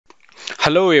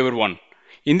Hello everyone.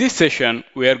 In this session,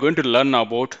 we are going to learn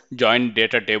about join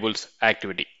data tables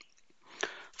activity.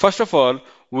 First of all,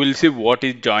 we'll see what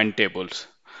is join tables.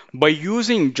 By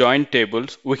using join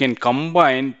tables, we can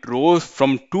combine rows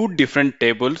from two different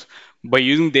tables by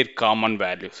using their common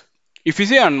values. If you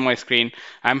see on my screen,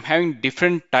 I'm having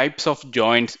different types of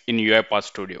joins in UiPath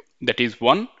Studio. That is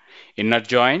one, inner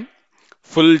join,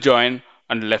 full join,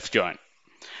 and left join.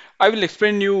 I will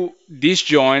explain you these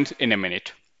joins in a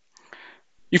minute.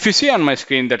 If you see on my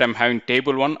screen that I'm having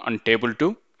table 1 and table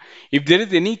 2, if there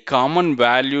is any common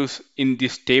values in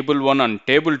this table 1 and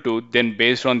table 2, then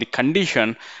based on the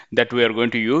condition that we are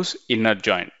going to use inner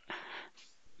join.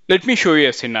 Let me show you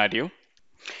a scenario.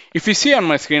 If you see on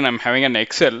my screen, I'm having an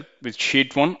Excel with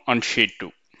sheet 1 and sheet 2.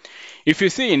 If you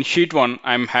see in sheet 1,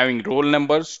 I'm having roll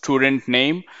number, student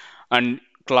name, and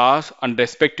class and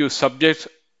respective subjects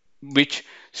which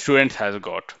student has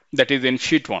got. That is in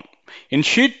sheet 1. In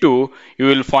sheet 2, you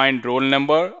will find roll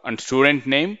number and student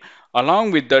name.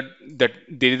 Along with that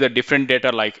there is a different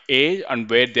data like age and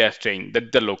where they are staying,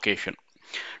 that's the location.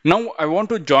 Now I want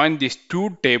to join these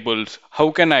two tables.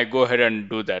 How can I go ahead and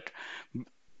do that?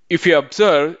 If you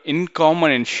observe in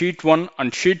common in sheet 1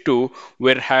 and sheet 2,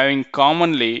 we're having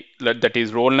commonly that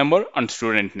is roll number and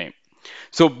student name.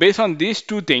 So based on these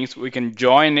two things, we can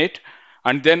join it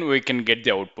and then we can get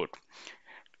the output.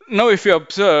 Now if you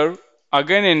observe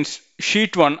again in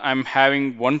sheet 1, I'm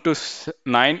having 1 to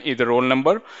 9 is the roll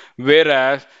number,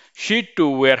 whereas sheet 2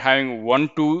 we are having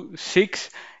 1 to 6,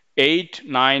 8,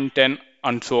 9, 10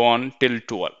 and so on till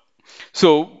 12.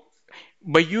 So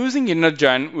by using inner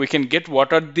join, we can get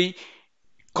what are the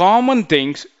common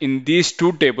things in these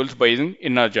two tables by using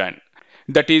inner join.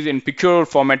 That is in pictorial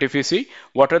format. If you see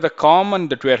what are the common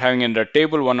that we are having in the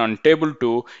table 1 and table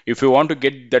 2, if you want to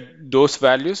get those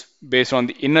values based on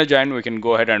the inner join, we can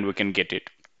go ahead and we can get it.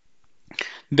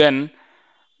 Then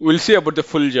we'll see about the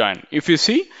full join. If you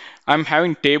see, I'm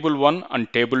having table 1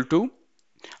 and table 2,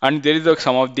 and there is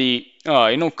some of the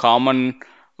common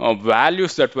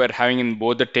values that we're having in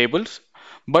both the tables,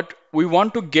 but we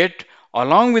want to get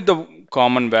along with the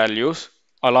common values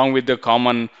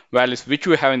which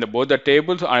we have in both the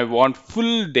tables. I want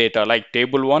full data like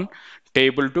table 1,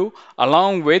 table 2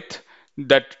 along with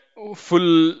that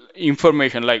full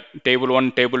information like table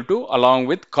 1, table 2 along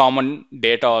with common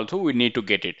data also. We need to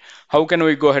get it. How can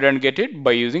we go ahead and get it?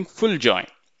 By using full join.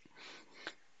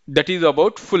 That is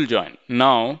about full join.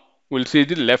 Now we'll see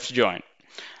the left join.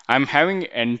 I'm having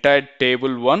entire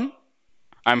table 1.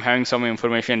 I'm having some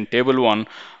information in table 1.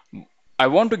 I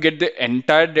want to get the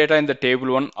entire data in the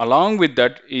table 1. Along with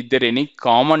that, is there any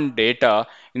common data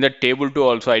in the table 2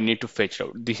 also I need to fetch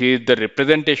out. This is the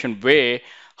representation way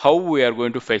how we are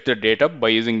going to fetch the data by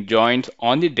using joins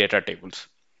on the data tables.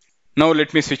 Now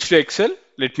let me switch to Excel.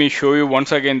 Let me show you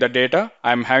once again the data.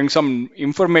 I'm having some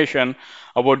information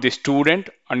about the student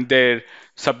and their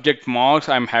subject marks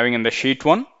I'm having in the sheet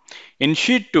 1. In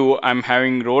sheet 2, I'm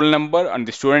having roll number and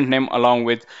the student name along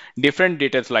with different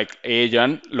details like age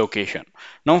and location.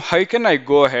 Now how can I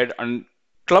go ahead and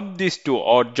club these two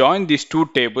or join these two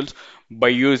tables by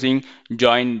using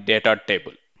join data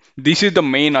table? This is the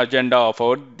main agenda of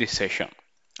this session.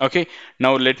 Okay,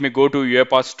 now let me go to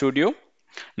UiPath Studio.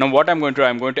 Now what I'm going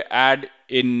to add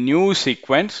a new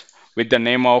sequence with the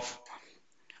name of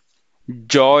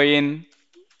join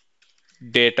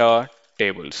data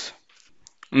tables.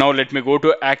 Now let me go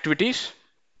to activities.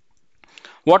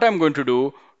 What I'm going to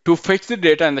do to fetch the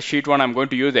data in the sheet 1, I'm going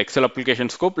to use Excel application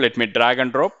scope. Let me drag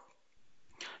and drop.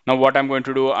 Now what I'm going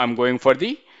to do, I'm going for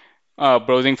the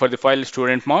browsing for the file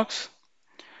student marks.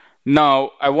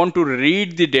 Now I want to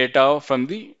read the data from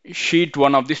the sheet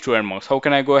 1 of the student marks. How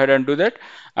can I go ahead and do that?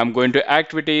 I'm going to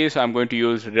activities. I'm going to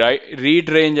use read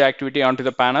range activity onto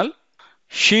the panel.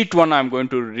 Sheet 1, I'm going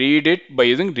to read it by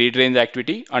using read range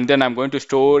activity, and then I'm going to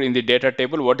store in the data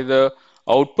table what is the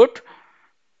output.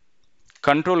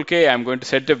 Control K, I'm going to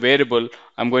set the variable.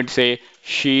 I'm going to say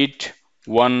sheet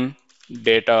 1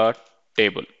 data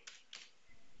table.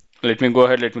 Let me go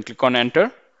ahead, let me click on enter.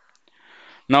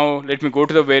 Now let me go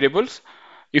to the variables.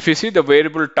 If you see the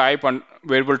variable type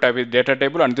is data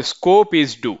table and the scope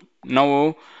is do.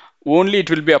 Now only it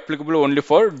will be applicable only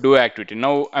for do activity.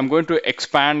 Now I'm going to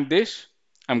expand this.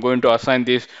 I'm going to assign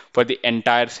this for the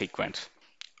entire sequence.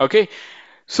 Okay.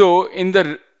 So in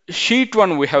the sheet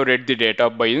 1, we have read the data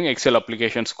by using Excel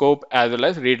application scope as well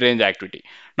as read range activity.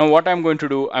 Now what I'm going to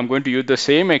do, I'm going to use the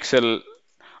same Excel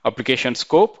application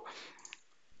scope.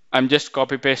 I'm just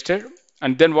copy pasted.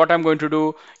 And then what I'm going to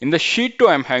do in the sheet 2,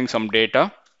 I'm having some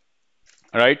data,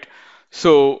 right?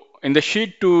 So in the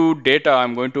sheet 2 data,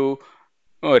 I'm going to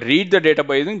read the data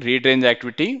by using read range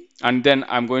activity, and then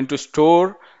I'm going to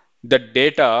store the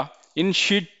data in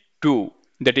sheet 2,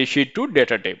 that is sheet 2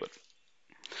 data table.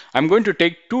 I'm going to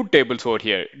take two tables over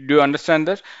here. Do you understand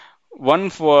that? One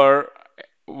for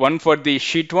the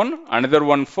sheet 1, another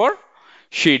one for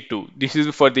sheet 2. This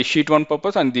is for the sheet 1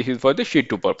 purpose and this is for the sheet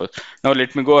 2 purpose. Now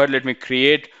let me go ahead, let me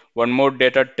create one more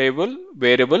data table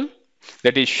variable,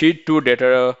 that is sheet 2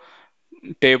 data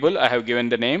table. I have given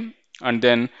the name, and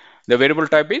then the variable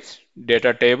type is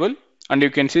data table, and you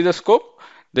can see the scope,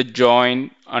 the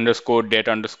join underscore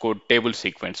data underscore table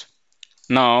sequence.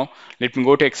 Now let me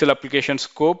go to Excel application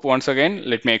scope once again.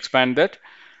 Let me expand that.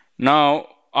 Now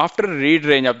after read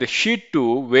range of the sheet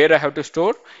 2, where I have to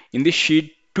store in the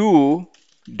sheet 2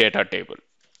 data table,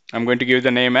 I'm going to give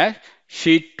the name as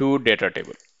sheet 2 data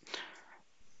table.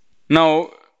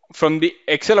 Now from the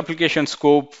Excel application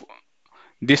scope,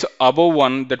 this above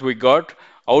one that we got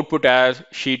output as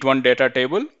sheet 1 data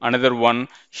table, another one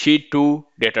sheet 2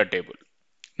 data table.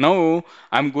 Now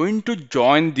I'm going to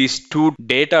join these two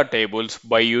data tables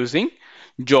by using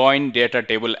join data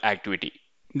table activity.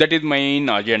 That is my main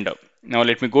agenda. Now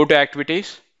let me go to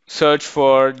activities, search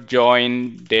for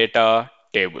join data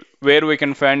table. Where we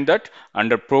can find that?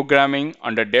 Under programming,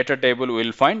 under data table,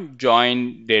 we'll find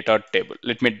join data table.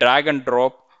 Let me drag and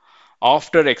drop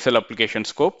after Excel application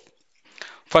scope.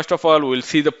 First of all, we'll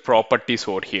see the properties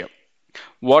over here.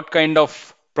 What kind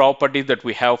of properties that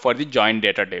we have for the join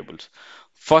data tables?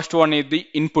 First one is the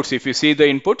inputs. If you see the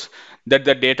inputs, that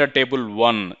the data table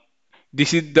 1,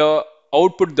 this is the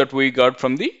output that we got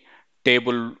from the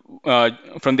table,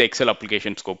 from the Excel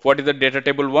application scope. What is the data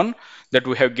table 1? That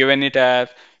we have given it as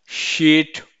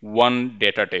sheet 1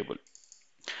 data table.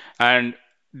 And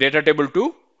data table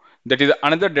 2, that is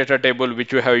another data table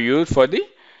which we have used for the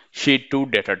sheet 2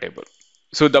 data table.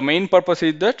 So the main purpose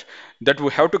is that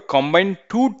we have to combine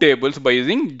two tables by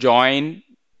using join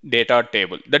data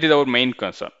table. That is our main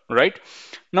concern, right?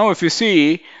 Now if you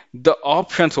see the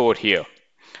options over here,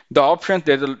 the options,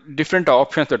 there's a different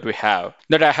options that we have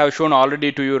that I have shown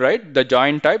already to you, right? The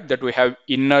join type, that we have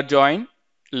inner join,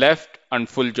 left, and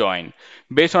full join.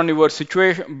 Based on your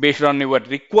situation, based on your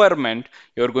requirement,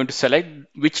 you're going to select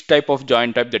which type of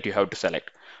join type that you have to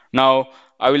select. Now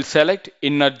I will select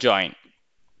inner join.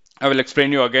 I will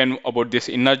explain you again about this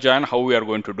inner join, how we are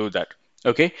going to do that.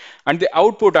 Okay, and the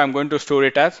output, I'm going to store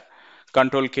it as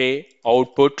Control K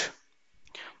output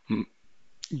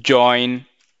join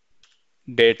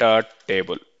data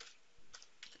table,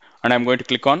 and I'm going to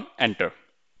click on enter.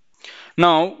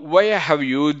 Now why I have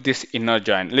used this inner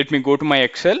join? Let me go to my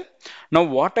Excel. Now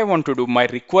what I want to do, my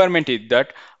requirement is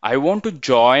that I want to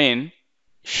join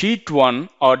sheet 1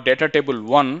 or data table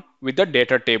 1 with the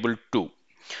data table 2.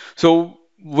 So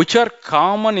which are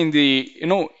common in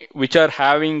the, which are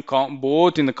having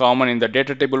both in the common in the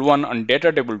data table 1 and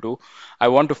data table 2, I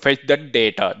want to fetch that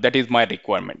data. That is my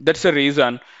requirement. That's the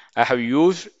reason I have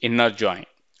used inner join.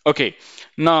 Okay,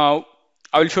 now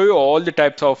I will show you all the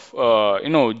types of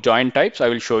join types. I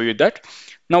will show you that.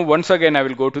 Now once again I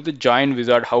will go to the join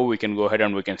wizard, how we can go ahead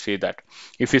and we can see that.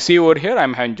 If you see over here,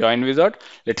 I'm having join wizard.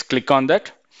 Let's click on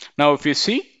that. Now if you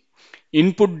see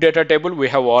input data table, we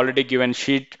have already given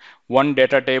sheet 1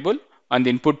 data table, and the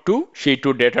input to sheet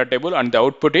 2 data table, and the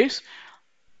output is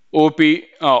OP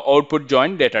output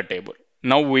join data table.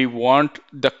 Now we want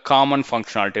the common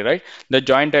functionality, right? The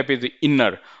join type is the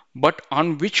inner, but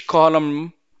on which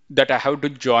column that I have to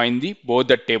join the both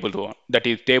the table 1, that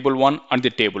is table 1 and the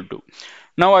table 2.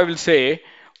 Now I will say,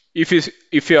 if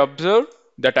you observe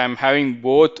that I'm having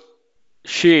both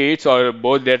sheets or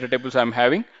both data tables, I'm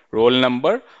having roll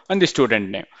number and the student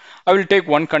name. I will take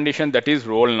one condition, that is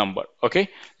roll number. Okay,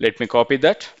 let me copy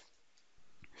that.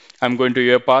 I'm going to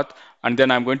UiPath, and then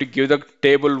I'm going to give the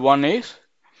table 1 is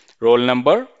roll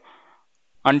number,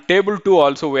 and table 2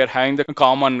 also we are having the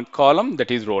common column,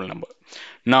 that is roll number.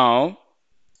 Now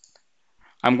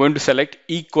I'm going to select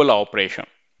equal operation.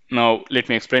 Now let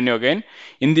me explain you again.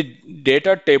 In the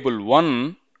data table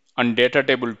 1 and data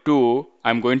table 2,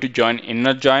 I'm going to join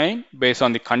inner join based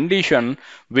on the condition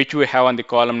which we have on the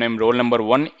column name roll number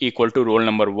 1 equal to roll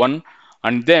number 1,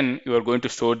 and then you are going to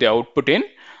store the output in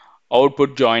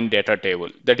output join data table.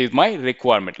 That is my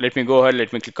requirement. Let me go ahead,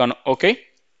 let me click on OK.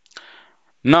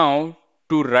 Now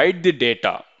to write the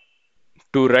data,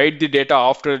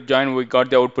 after join, we got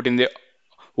the output in the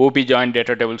OP join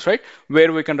data tables, right?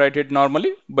 Where we can write it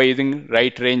normally by using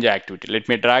write range activity. Let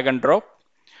me drag and drop.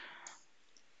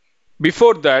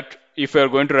 Before that, if we are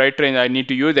going to write range, I need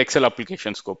to use Excel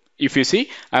application scope. If you see,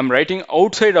 I'm writing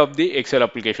outside of the Excel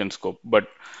application scope, but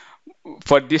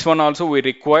for this one also we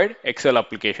required Excel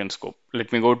application scope.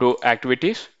 Let me go to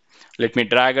activities. Let me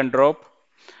drag and drop.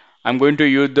 I'm going to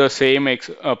use the same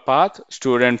path,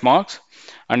 student marks,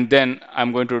 and then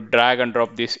I'm going to drag and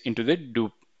drop this into the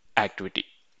do activity.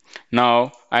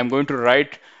 Now I'm going to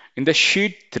write in the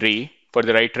sheet 3 for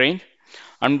the right range.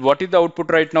 And what is the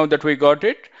output right now that we got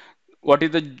it? What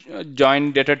is the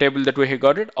join data table that we have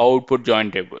got it? Output join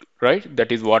table, right?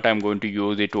 That is what I'm going to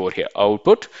use it over here.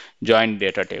 Output join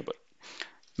data table.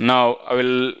 Now I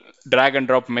will drag and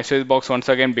drop message box once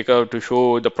again because to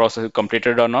show the process is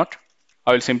completed or not.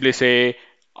 I will simply say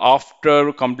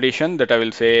after completion that I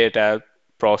will say it as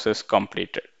process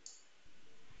completed.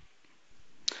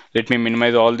 Let me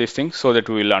minimize all these things so that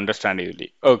we will understand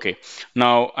easily. Okay,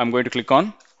 now I'm going to click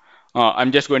on,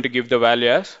 I'm just going to give the value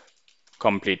as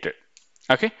completed.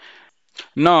 Okay,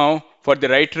 now for the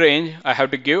right range, I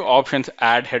have to give options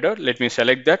add header. Let me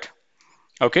select that.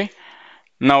 Okay,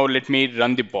 now let me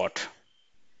run the bot.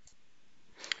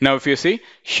 Now if you see,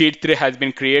 sheet 3 has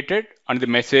been created and the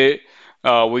message,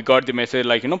 we got the message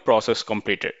like, process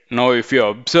completed. Now if you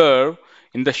observe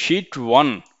in the sheet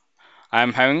 1, I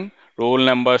am having roll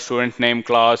number, student name,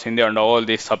 class, Hindi, and all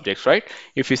these subjects, right?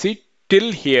 If you see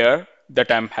till here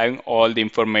that I'm having all the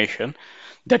information,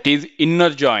 that is inner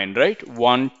join, right?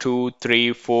 1, 2,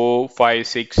 3, 4, 5,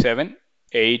 6, 7,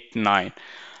 8, 9.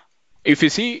 If you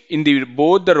see in the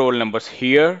both the roll numbers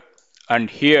here and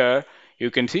here,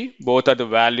 you can see both are the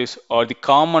values or the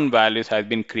common values has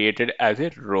been created as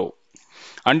a row.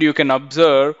 And you can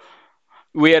observe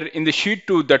we are in the sheet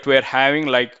 2 that we are having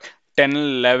like 10,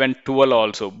 11, 12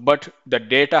 also, but the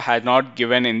data has not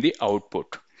given in the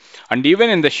output. And even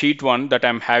in the sheet 1 that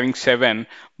I'm having 7,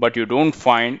 but you don't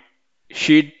find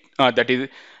sheet that is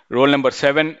roll number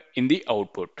 7 in the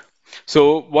output.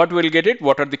 So what we'll get it?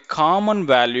 What are the common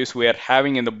values we are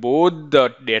having in the both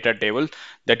the data tables?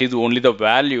 That is only the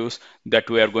values that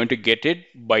we are going to get it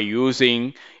by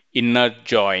using inner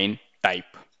join type.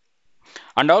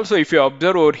 And also if you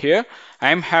observe over here, I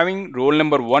am having roll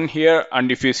number 1 here,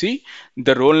 and if you see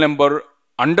the roll number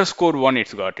underscore 1,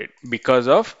 it's got it because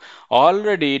of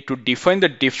already to define the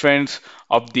difference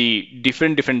of the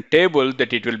different table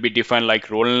that it will be defined like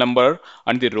roll number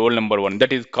and the roll number 1,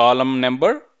 that is column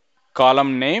number,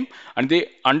 column name, and the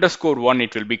underscore 1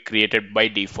 it will be created by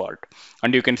default.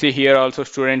 And you can see here also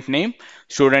student name,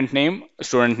 student name,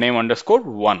 student name underscore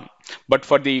 1. But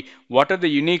for the what are the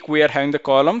unique we are having the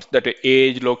columns, that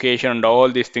age, location, and all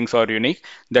these things are unique.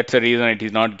 That's the reason it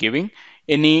is not giving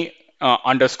any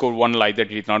underscore 1 like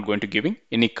that. It is not going to giving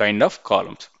any kind of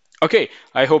columns. Okay,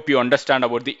 I hope you understand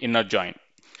about the inner join.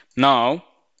 Now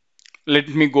let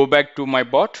me go back to my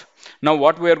bot. Now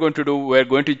what we are going to do, we are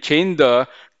going to change the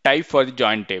type for the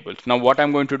join tables. Now what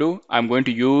I'm going to do, I'm going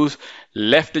to use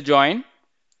left join.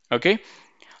 Okay,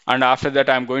 and after that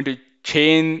I'm going to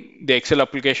change the Excel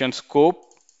application scope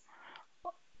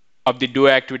of the do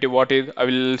activity. What is, I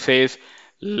will say is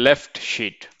left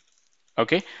sheet.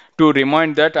 Okay, to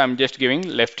remind that I'm just giving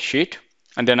left sheet,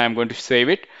 and then I'm going to save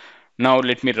it. Now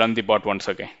let me run the bot once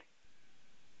again.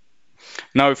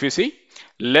 Now if you see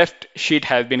left sheet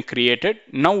has been created.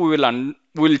 Now we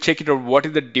will check it out what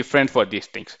is the difference for these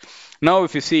things. Now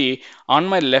if you see on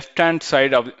my left hand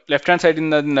side in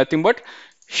the nothing but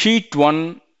sheet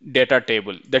 1 data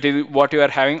table, that is what you are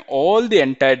having all the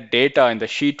entire data in the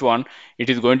sheet 1. It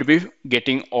is going to be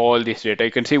getting all this data.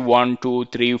 You can see 1, 2,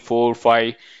 3, 4,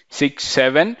 5, 6,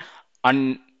 7,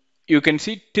 and you can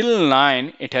see till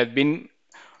 9 it has been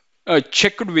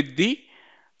checked with the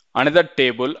another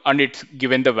table and it's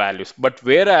given the values. But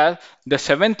whereas the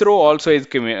 7th row also is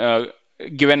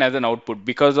given as an output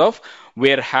because of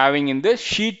we are having in the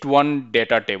sheet 1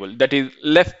 data table, that is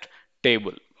left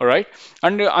table. All right,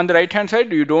 and on the right hand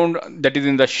side you don't, that is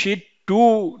in the sheet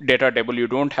 2 data table, you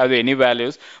don't have any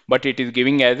values, but it is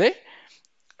giving as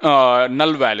a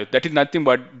null value. That is nothing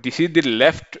but this is the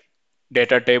left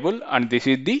data table and this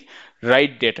is the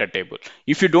right data table.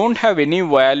 If you don't have any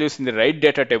values in the right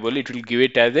data table, it will give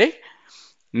it as a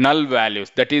null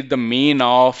values. That is the mean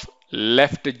of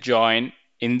left join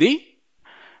in the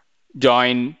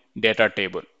join data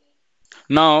table.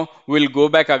 Now we'll go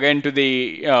back again to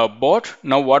the bot.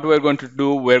 Now what we're going to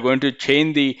do, we're going to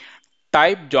change the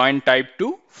type join type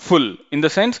to full, in the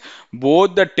sense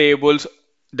both the tables,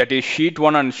 that is sheet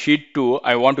 1 and sheet 2,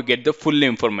 I want to get the full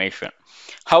information.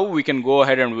 How we can go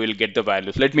ahead and we'll get the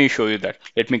values. Let me show you that.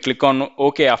 Let me click on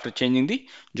OK after changing the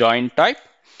join type,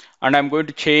 and I'm going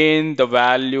to change the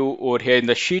value over here in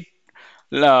the sheet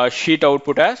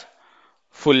output as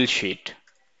full sheet.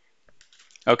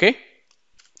 Okay.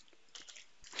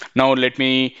 Now let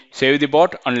me save the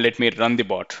bot and let me run the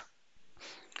bot.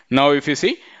 Now if you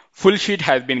see full sheet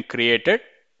has been created.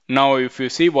 Now, if you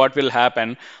see what will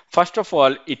happen, first of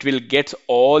all, it will get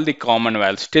all the common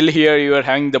values. Still here, you are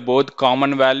having the both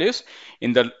common values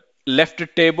in the left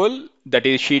table, that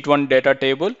is sheet 1 data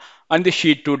table, and the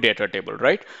sheet 2 data table,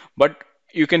 right? But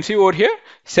you can see over here,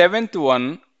 seventh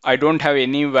one, I don't have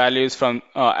any values from,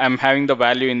 I'm having the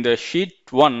value in the sheet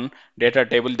 1 data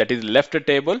table, that is left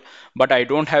table, but I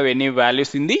don't have any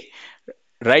values in the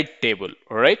right table,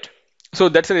 right? So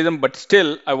that's the reason, but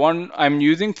still I'm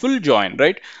using full join,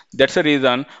 right? That's the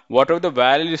reason whatever the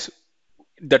values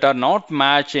that are not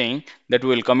matching, that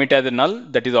will commit as a null,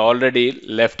 that is already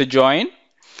left join.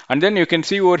 And then you can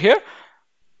see over here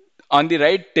on the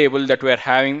right table that we're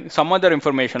having some other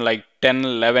information like 10,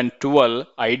 11, 12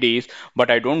 IDs,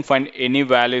 but I don't find any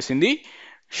values in the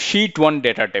sheet 1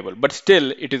 data table, but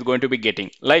still it is going to be getting.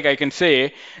 Like I can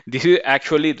say, this is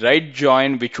actually right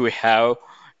join which we have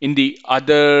in the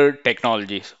other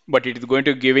technologies, but it is going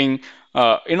to giving,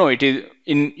 it is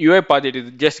in UiPath, it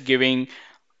is just giving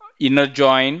inner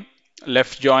join,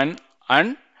 left join,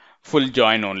 and full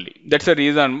join only. That's the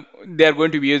reason they are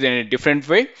going to be used in a different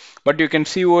way. But you can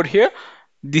see over here,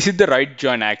 this is the right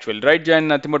join actual. Right join,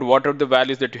 nothing but what are the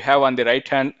values that you have on the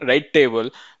right table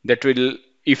that will,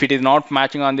 if it is not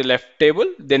matching on the left table,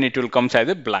 then it will come as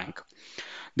a blank.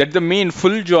 That the mean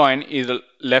full join is a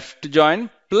left join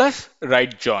plus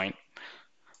right join.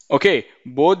 Okay,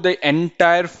 both the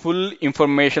entire full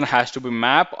information has to be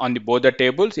mapped on the both the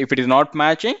tables. If it is not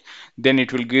matching, then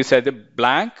it will give as a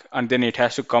blank and then it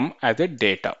has to come as a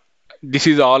data. This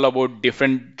is all about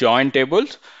different join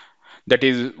tables. That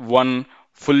is one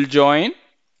full join,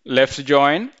 left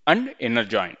join, and inner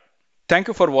join. Thank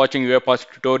you for watching UiPath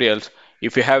tutorials.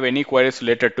 If you have any queries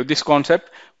related to this concept,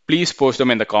 please post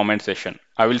them in the comment section.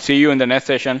 I will see you in the next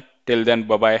session. Till then,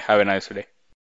 bye bye. Have a nice day.